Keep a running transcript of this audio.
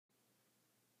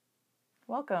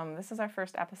Welcome. This is our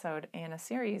first episode in a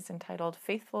series entitled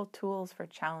Faithful Tools for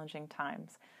Challenging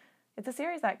Times. It's a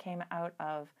series that came out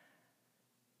of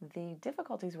the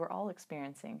difficulties we're all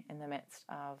experiencing in the midst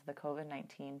of the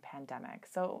COVID-19 pandemic.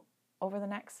 So over the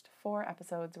next 4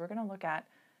 episodes, we're going to look at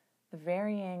the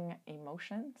varying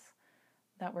emotions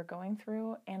that we're going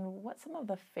through and what some of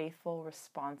the faithful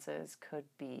responses could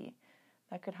be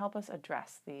that could help us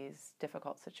address these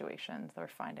difficult situations that we're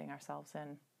finding ourselves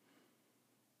in.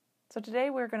 So today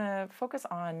we're going to focus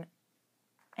on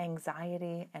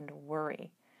anxiety and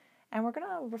worry, and we're going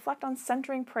to reflect on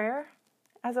centering prayer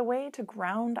as a way to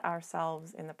ground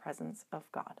ourselves in the presence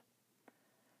of God.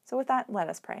 So with that, let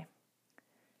us pray.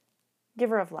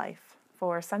 Giver of life,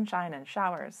 for sunshine and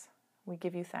showers, we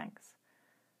give you thanks.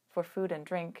 For food and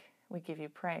drink, we give you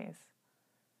praise.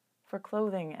 For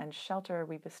clothing and shelter,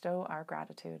 we bestow our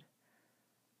gratitude.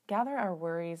 Gather our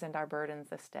worries and our burdens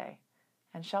this day,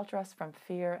 and shelter us from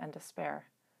fear and despair.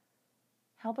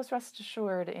 Help us rest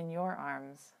assured in your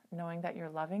arms, knowing that your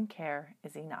loving care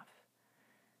is enough.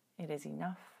 It is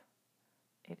enough.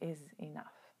 It is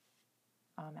enough.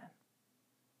 Amen.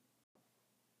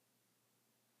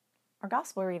 Our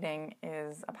gospel reading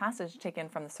is a passage taken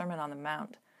from the Sermon on the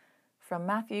Mount, from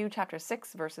Matthew chapter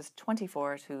 6, verses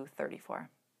 24 to 34.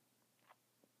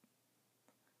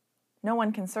 No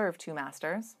one can serve 2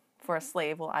 masters. For a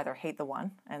slave will either hate the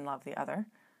one and love the other,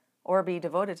 or be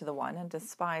devoted to the one and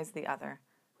despise the other.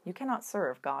 You cannot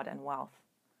serve God and wealth.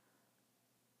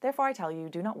 Therefore I tell you,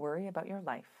 do not worry about your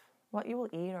life, what you will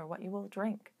eat or what you will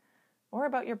drink, or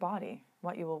about your body,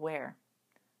 what you will wear.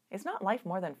 Is not life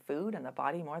more than food and the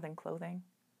body more than clothing?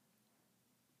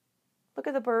 Look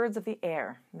at the birds of the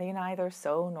air. They neither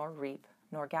sow nor reap,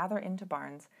 nor gather into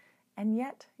barns, and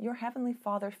yet your heavenly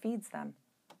Father feeds them.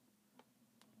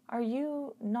 Are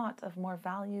you not of more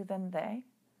value than they?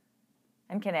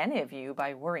 And can any of you,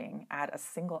 by worrying, add a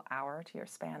single hour to your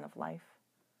span of life?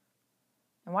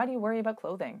 And why do you worry about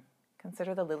clothing?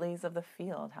 Consider the lilies of the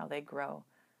field, how they grow.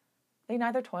 They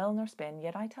neither toil nor spin,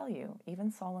 yet I tell you,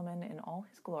 even Solomon in all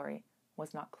his glory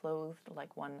was not clothed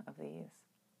like one of these.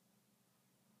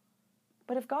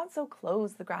 But if God so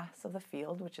clothes the grass of the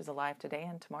field, which is alive today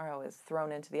and tomorrow is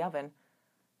thrown into the oven,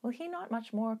 will he not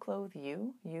much more clothe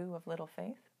you, you of little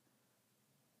faith?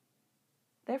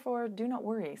 Therefore, do not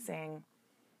worry, saying,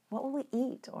 what will we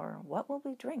eat, or what will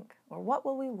we drink, or what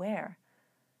will we wear?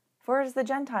 For it is the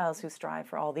Gentiles who strive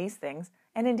for all these things,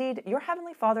 and indeed your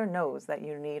heavenly Father knows that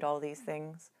you need all these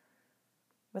things.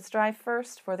 But strive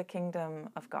first for the kingdom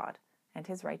of God and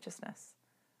his righteousness,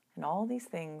 and all these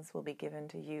things will be given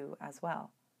to you as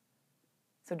well.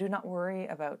 So do not worry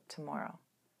about tomorrow,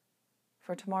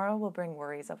 for tomorrow will bring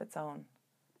worries of its own.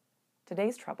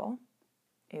 Today's trouble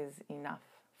is enough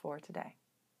for today.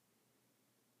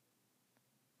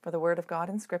 For the word of God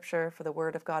in Scripture, for the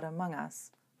word of God among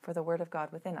us, for the word of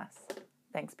God within us.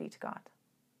 Thanks be to God.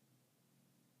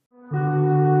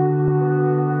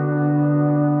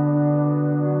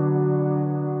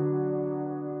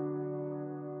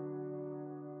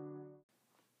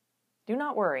 Do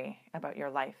not worry about your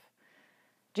life.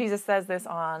 Jesus says this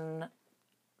on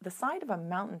the side of a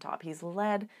mountaintop. He's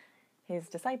led his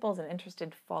disciples and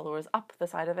interested followers up the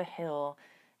side of a hill,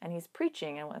 and he's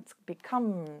preaching in what's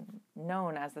become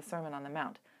known as the Sermon on the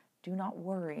Mount. Do not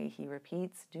worry, he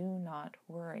repeats, do not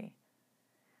worry.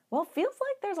 Well, it feels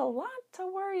like there's a lot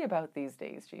to worry about these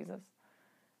days, Jesus.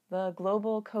 The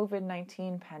global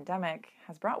COVID-19 pandemic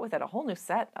has brought with it a whole new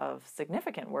set of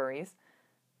significant worries.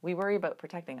 We worry about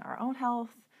protecting our own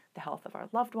health, the health of our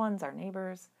loved ones, our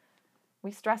neighbors.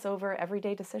 We stress over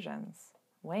everyday decisions,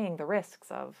 weighing the risks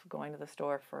of going to the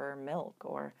store for milk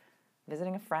or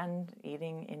visiting a friend,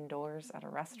 eating indoors at a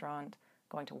restaurant,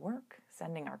 going to work,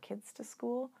 sending our kids to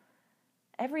school.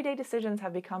 Everyday decisions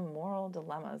have become moral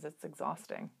dilemmas. It's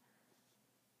exhausting.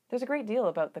 There's a great deal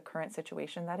about the current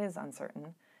situation that is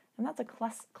uncertain, and that's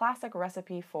a classic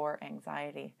recipe for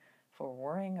anxiety, for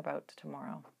worrying about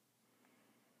tomorrow.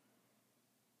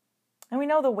 And we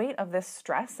know the weight of this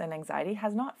stress and anxiety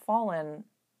has not fallen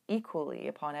equally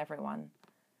upon everyone.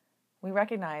 We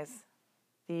recognize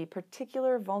the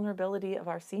particular vulnerability of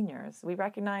our seniors. We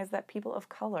recognize that people of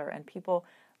color and people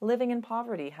living in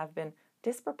poverty have been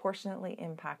disproportionately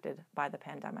impacted by the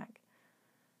pandemic.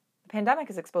 The pandemic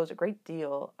has exposed a great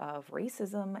deal of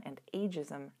racism and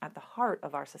ageism at the heart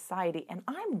of our society, and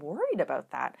I'm worried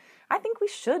about that. I think we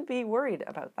should be worried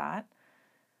about that.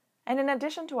 And in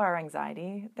addition to our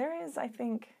anxiety, there is, I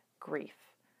think,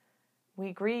 grief.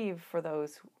 We grieve for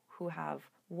those who have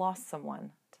lost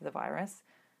someone to the virus.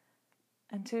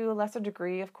 And to a lesser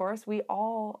degree, of course, we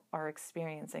all are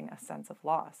experiencing a sense of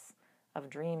loss, of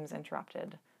dreams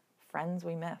interrupted, friends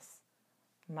we miss.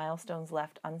 milestones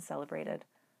left uncelebrated,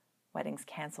 weddings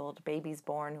canceled, babies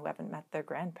born who haven't met their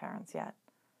grandparents yet.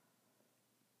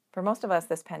 For most of us,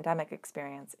 this pandemic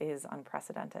experience is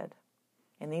unprecedented.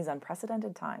 In these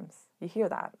unprecedented times, you hear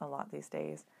that a lot these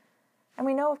days. And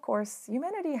we know, of course,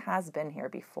 humanity has been here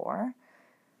before.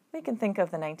 We can think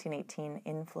of the 1918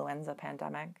 influenza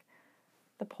pandemic,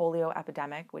 the polio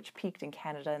epidemic, which peaked in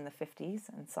Canada in the 50s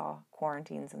and saw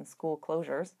quarantines and school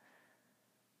closures.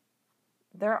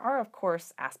 There are, of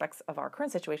course, aspects of our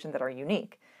current situation that are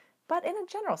unique, but in a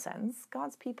general sense,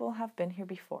 God's people have been here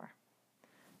before.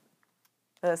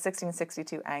 The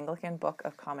 1662 Anglican Book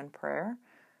of Common Prayer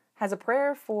has a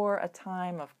prayer for a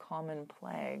time of common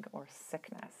plague or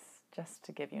sickness, just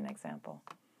to give you an example.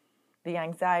 The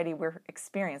anxiety we're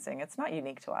experiencing, it's not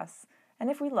unique to us. And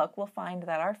if we look, we'll find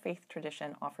that our faith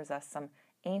tradition offers us some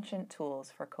ancient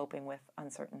tools for coping with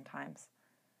uncertain times.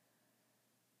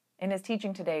 In his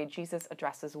teaching today, Jesus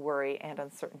addresses worry and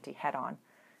uncertainty head on.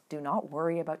 Do not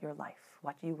worry about your life,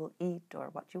 what you will eat or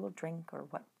what you will drink or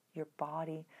what your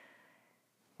body,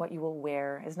 what you will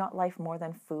wear. Is not life more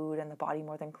than food and the body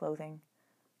more than clothing?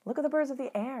 Look at the birds of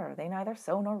the air. They neither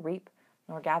sow nor reap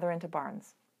nor gather into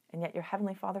barns, and yet your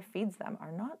heavenly Father feeds them.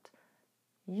 Are not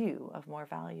you of more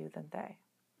value than they?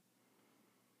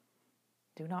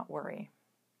 Do not worry.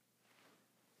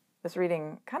 This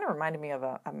reading kind of reminded me of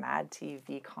a Mad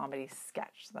TV comedy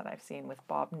sketch that I've seen with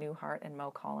Bob Newhart and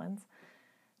Mo Collins.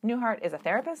 Newhart is a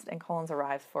therapist, and Collins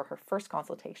arrives for her first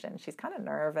consultation. She's kind of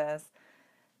nervous.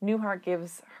 Newhart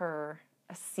gives her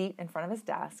a seat in front of his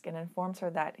desk and informs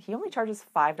her that he only charges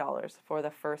 $5 for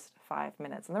the first 5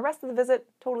 minutes, and the rest of the visit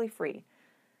totally free.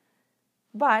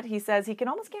 But he says he can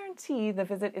almost guarantee the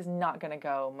visit is not going to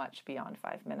go much beyond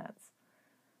 5 minutes.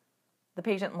 The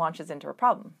patient launches into a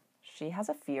problem. She has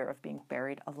a fear of being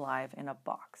buried alive in a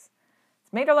box.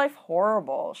 It's made her life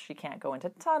horrible. She can't go into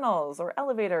tunnels or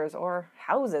elevators or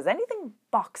houses. Anything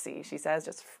boxy, she says,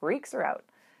 just freaks her out.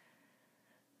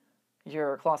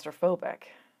 You're claustrophobic,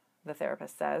 the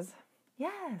therapist says.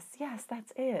 Yes,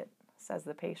 that's it, says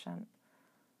the patient.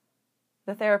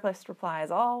 The therapist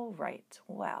replies, all right,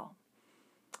 well,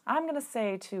 I'm going to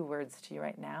say 2 words to you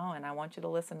right now, and I want you to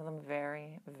listen to them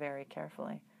very, very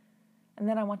carefully. And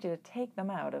then I want you to take them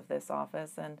out of this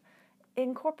office and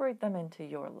incorporate them into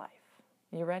your life.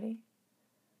 You ready?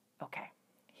 Okay,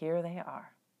 here they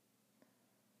are.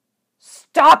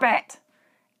 Stop it!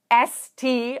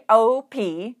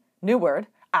 S-T-O-P, new word,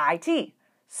 I-T.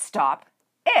 Stop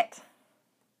it!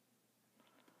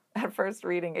 At first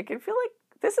reading, it can feel like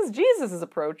this is Jesus'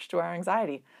 approach to our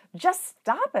anxiety. Just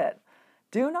stop it.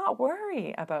 Do not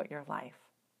worry about your life.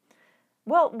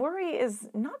 Well, worry is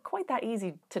not quite that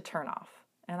easy to turn off,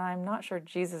 and I'm not sure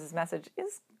Jesus' message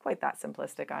is quite that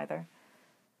simplistic either.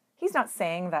 He's not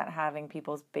saying that having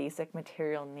people's basic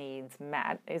material needs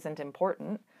met isn't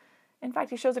important. In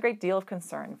fact, he shows a great deal of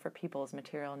concern for people's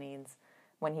material needs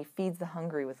when he feeds the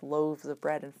hungry with loaves of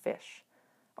bread and fish.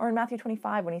 Or in Matthew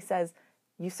 25, when he says,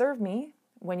 "You serve me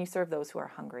when you serve those who are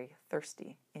hungry,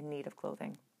 thirsty, in need of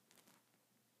clothing."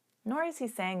 Nor is he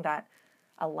saying that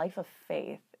a life of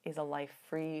faith is a life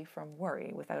free from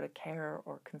worry, without a care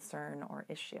or concern or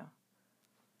issue.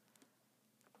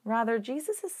 Rather,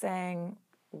 Jesus is saying,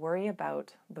 worry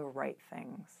about the right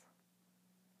things.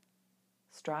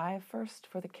 Strive first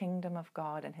for the kingdom of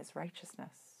God and his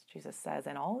righteousness, Jesus says,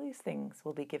 and all these things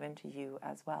will be given to you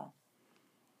as well.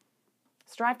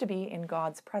 Strive to be in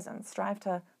God's presence. Strive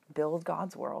to build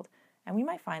God's world, and we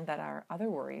might find that our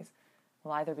other worries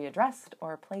will either be addressed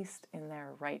or placed in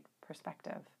their right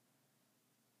perspective.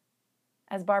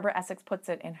 As Barbara Essex puts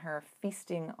it in her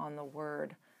Feasting on the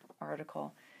Word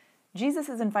article, Jesus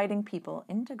is inviting people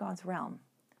into God's realm,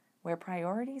 where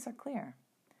priorities are clear.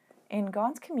 In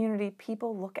God's community,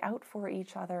 people look out for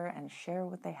each other and share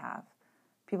what they have.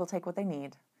 People take what they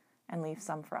need and leave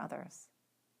some for others.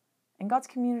 In God's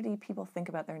community, people think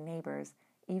about their neighbors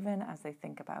even as they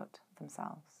think about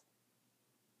themselves.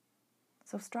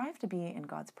 So strive to be in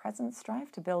God's presence,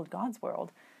 strive to build God's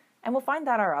world, and we'll find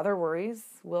that our other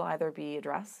worries will either be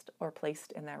addressed or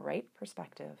placed in their right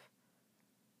perspective.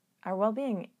 Our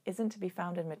well-being isn't to be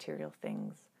found in material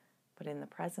things, but in the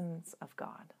presence of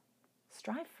God.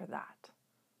 Strive for that.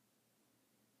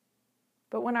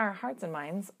 But when our hearts and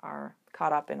minds are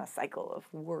caught up in a cycle of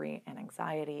worry and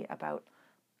anxiety about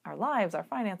our lives, our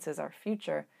finances, our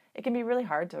future, it can be really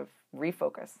hard to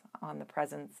refocus on the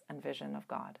presence and vision of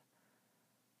God.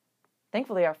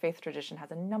 Thankfully, our faith tradition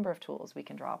has a number of tools we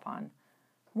can draw upon.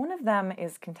 One of them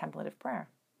is contemplative prayer.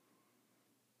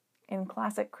 In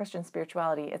classic Christian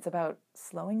spirituality, it's about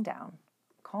slowing down,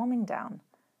 calming down,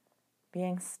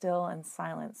 being still and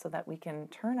silent so that we can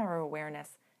turn our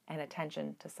awareness and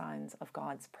attention to signs of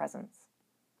God's presence.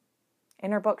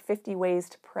 In her book, 50 Ways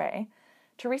to Pray,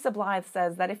 Teresa Blythe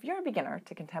says that if you're a beginner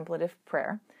to contemplative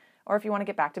prayer, or if you want to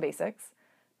get back to basics,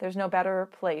 there's no better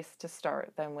place to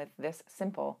start than with this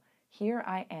simple, "Here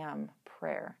I Am"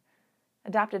 prayer,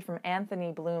 adapted from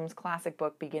Anthony Bloom's classic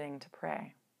book, Beginning to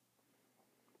Pray.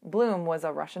 Bloom was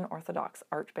a Russian Orthodox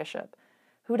archbishop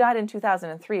who died in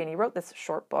 2003, and he wrote this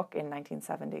short book in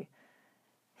 1970.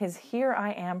 His "Here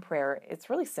I Am" prayer, it's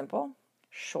really simple,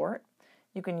 short.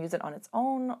 You can use it on its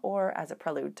own or as a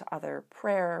prelude to other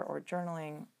prayer or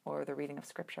journaling or the reading of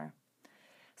scripture.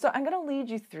 So I'm going to lead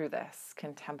you through this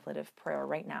contemplative prayer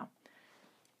right now.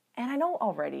 And I know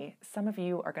already some of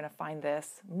you are going to find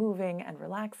this moving and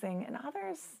relaxing, and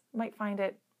others might find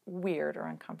it weird or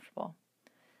uncomfortable.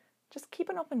 Just keep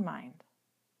an open mind.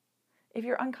 If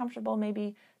you're uncomfortable,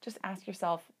 maybe just ask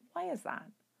yourself, why is that?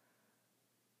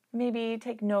 Maybe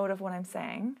take note of what I'm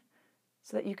saying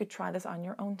so that you could try this on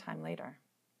your own time later.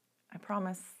 I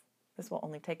promise this will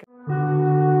only take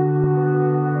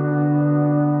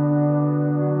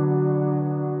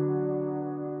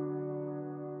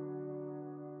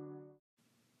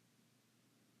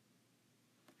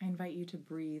I invite you to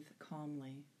breathe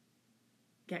calmly.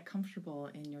 Get comfortable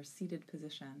in your seated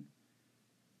position.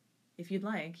 If you'd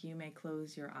like, you may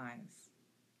close your eyes.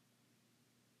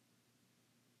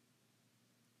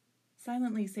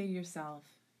 Silently say to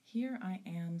yourself, "Here I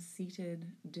am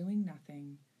seated, doing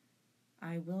nothing.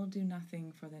 I will do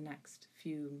nothing for the next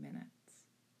few minutes."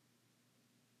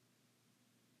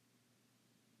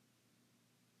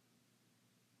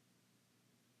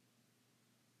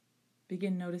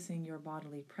 Begin noticing your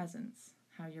bodily presence,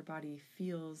 how your body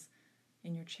feels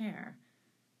in your chair,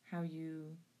 how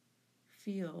you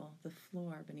feel the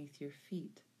floor beneath your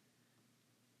feet.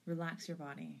 Relax your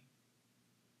body.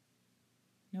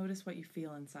 Notice what you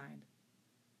feel inside.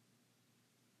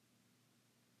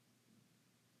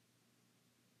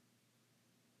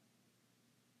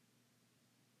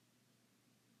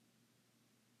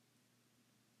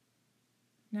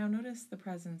 Now notice the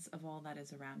presence of all that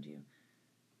is around you.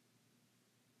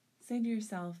 Say to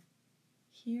yourself,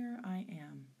 "Here I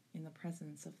am in the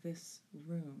presence of this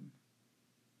room."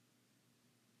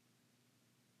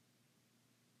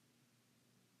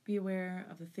 Be aware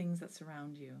of the things that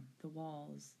surround you, the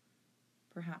walls,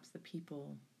 perhaps the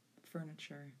people, the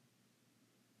furniture.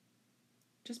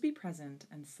 Just be present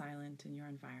and silent in your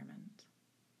environment.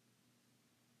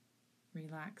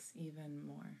 Relax even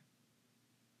more.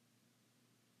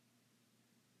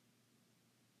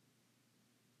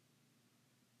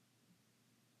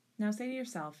 Now say to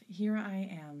yourself, "Here I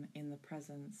am in the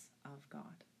presence of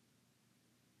God."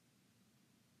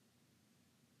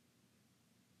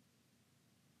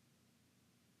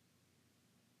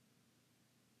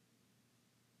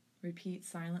 Repeat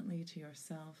silently to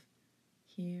yourself,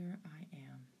 "Here I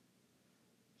am.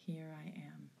 Here I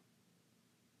am.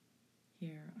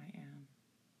 Here I am."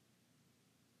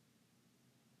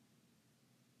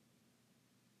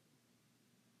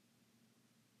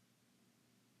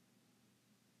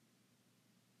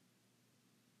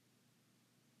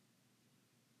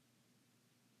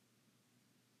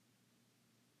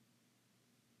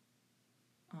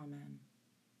 Amen.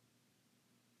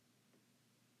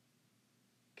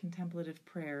 Contemplative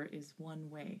prayer is one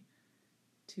way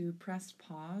to press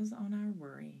pause on our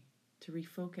worry, to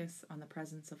refocus on the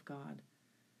presence of God,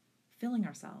 filling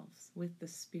ourselves with the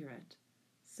Spirit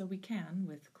so we can,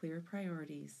 with clear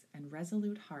priorities and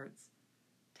resolute hearts,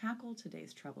 tackle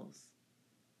today's troubles,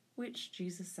 which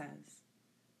Jesus says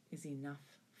is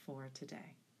enough for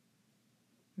today.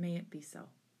 May it be so.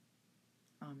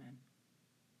 Amen.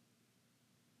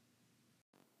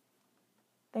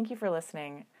 Thank you for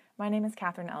listening. My name is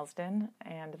Catherine Elsden,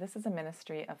 and this is a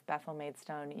ministry of Bethel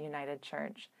Maidstone United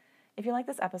Church. If you like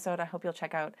this episode, I hope you'll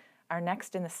check out our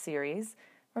next in the series.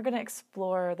 We're going to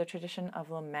explore the tradition of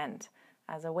lament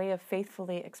as a way of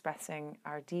faithfully expressing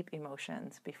our deep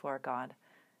emotions before God.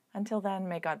 Until then,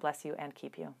 may God bless you and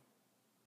keep you.